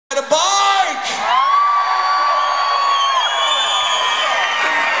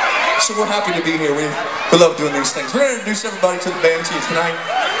So we're happy to be here. We love doing these things. We're going to introduce everybody to the band to you tonight.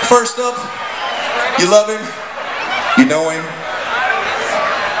 First up, you love him, you know him.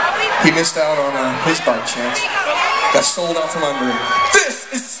 He missed out on his bike chance. Got sold out from under him. This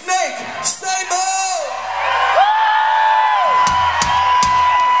is Snake Sabo!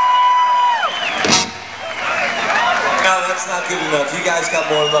 No, that's not good enough. You guys got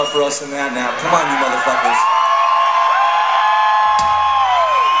more love for us than that now. Come on, you motherfuckers.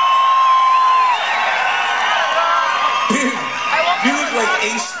 Dude, you look like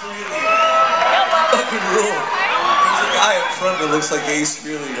Ace Frehley. Fucking rule. There's a guy up front that looks like Ace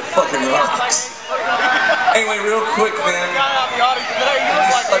Frehley. The fucking rocks. Anyway, real quick, man.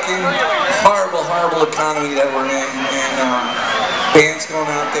 This fucking horrible, horrible economy that we're in, and bands going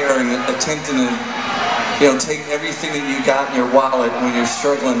out there and attempting to, take everything that you got in your wallet when you're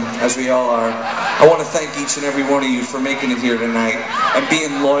struggling, as we all are. I want to thank each and every one of you for making it here tonight and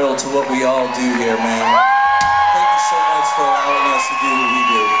being loyal to what we all do here, man. Thank you so much for allowing us to do what we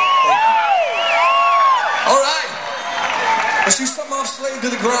do. Thank you. All right. Let's do something off Slave to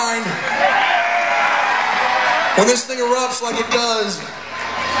the Grind. When this thing erupts like it does,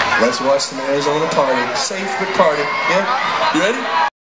 let's watch some Arizona party. Safe but party. Yeah? You ready?